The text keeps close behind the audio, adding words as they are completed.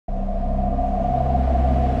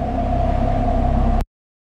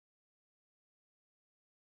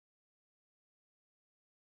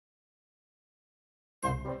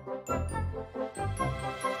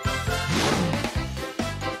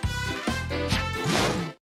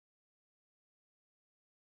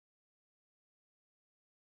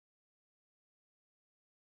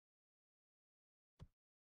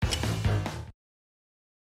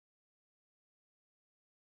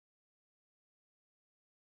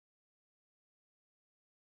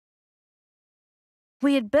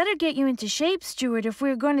We had better get you into shape, Stuart, if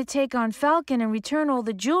we're going to take on Falcon and return all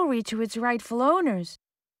the jewelry to its rightful owners.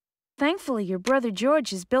 Thankfully, your brother George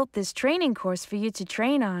has built this training course for you to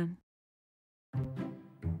train on.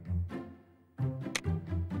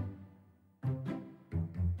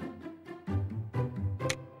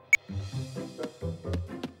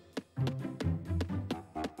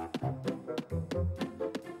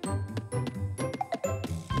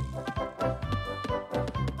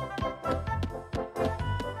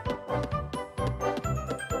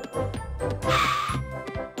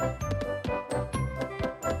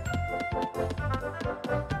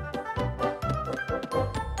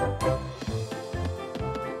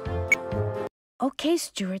 Okay,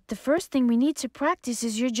 Stuart, the first thing we need to practice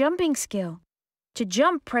is your jumping skill. To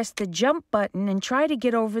jump, press the jump button and try to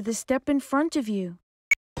get over the step in front of you.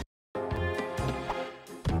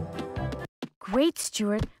 Great,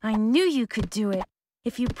 Stuart. I knew you could do it.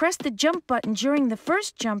 If you press the jump button during the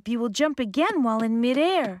first jump, you will jump again while in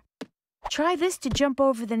midair. Try this to jump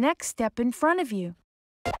over the next step in front of you.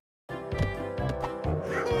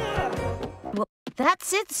 Well,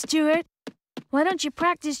 that's it, Stuart. Why don't you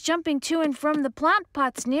practice jumping to and from the plant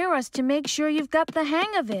pots near us to make sure you've got the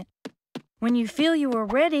hang of it? When you feel you are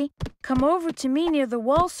ready, come over to me near the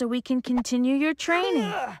wall so we can continue your training.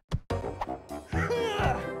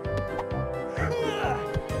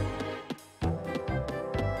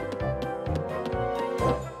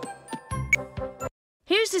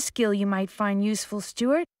 Here's a skill you might find useful,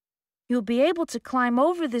 Stuart. You'll be able to climb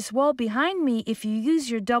over this wall behind me if you use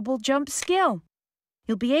your double jump skill.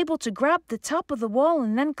 You'll be able to grab the top of the wall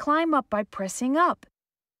and then climb up by pressing up.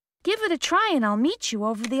 Give it a try and I'll meet you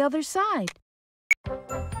over the other side.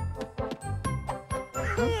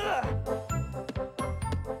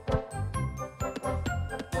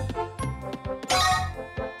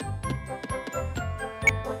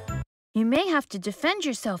 You may have to defend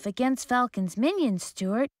yourself against Falcon's minions,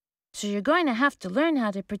 Stuart, so you're going to have to learn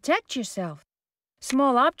how to protect yourself.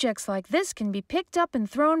 Small objects like this can be picked up and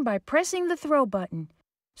thrown by pressing the throw button.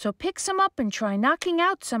 So pick some up and try knocking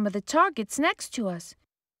out some of the targets next to us.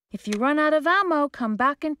 If you run out of ammo, come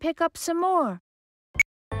back and pick up some more.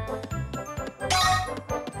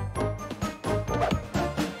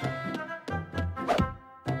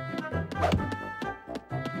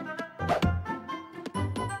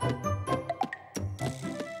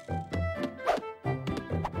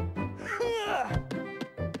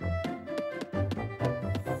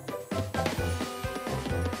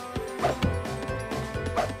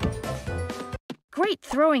 Great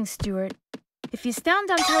throwing, Stuart. If you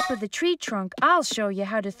stand on top of the tree trunk, I'll show you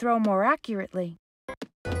how to throw more accurately.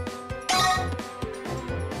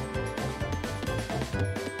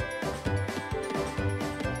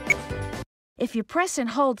 If you press and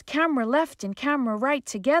hold camera left and camera right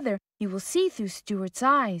together, you will see through Stuart's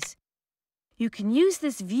eyes. You can use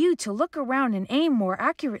this view to look around and aim more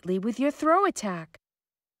accurately with your throw attack.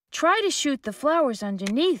 Try to shoot the flowers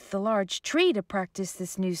underneath the large tree to practice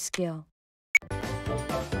this new skill.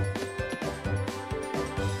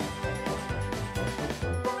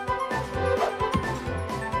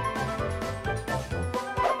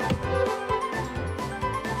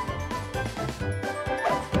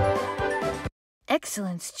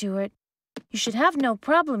 Excellent, Stuart. You should have no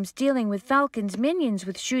problems dealing with Falcon's minions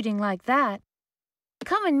with shooting like that.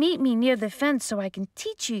 Come and meet me near the fence so I can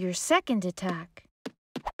teach you your second attack.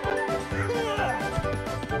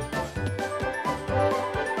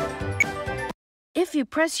 If you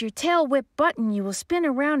press your tail whip button, you will spin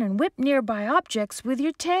around and whip nearby objects with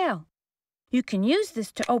your tail. You can use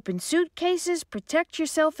this to open suitcases, protect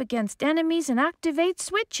yourself against enemies, and activate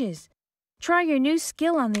switches. Try your new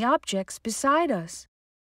skill on the objects beside us.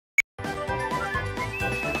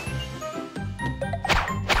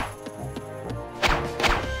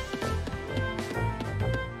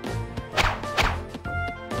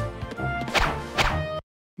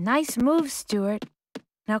 Nice move, Stuart.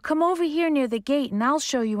 Now come over here near the gate and I'll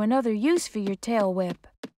show you another use for your tail whip.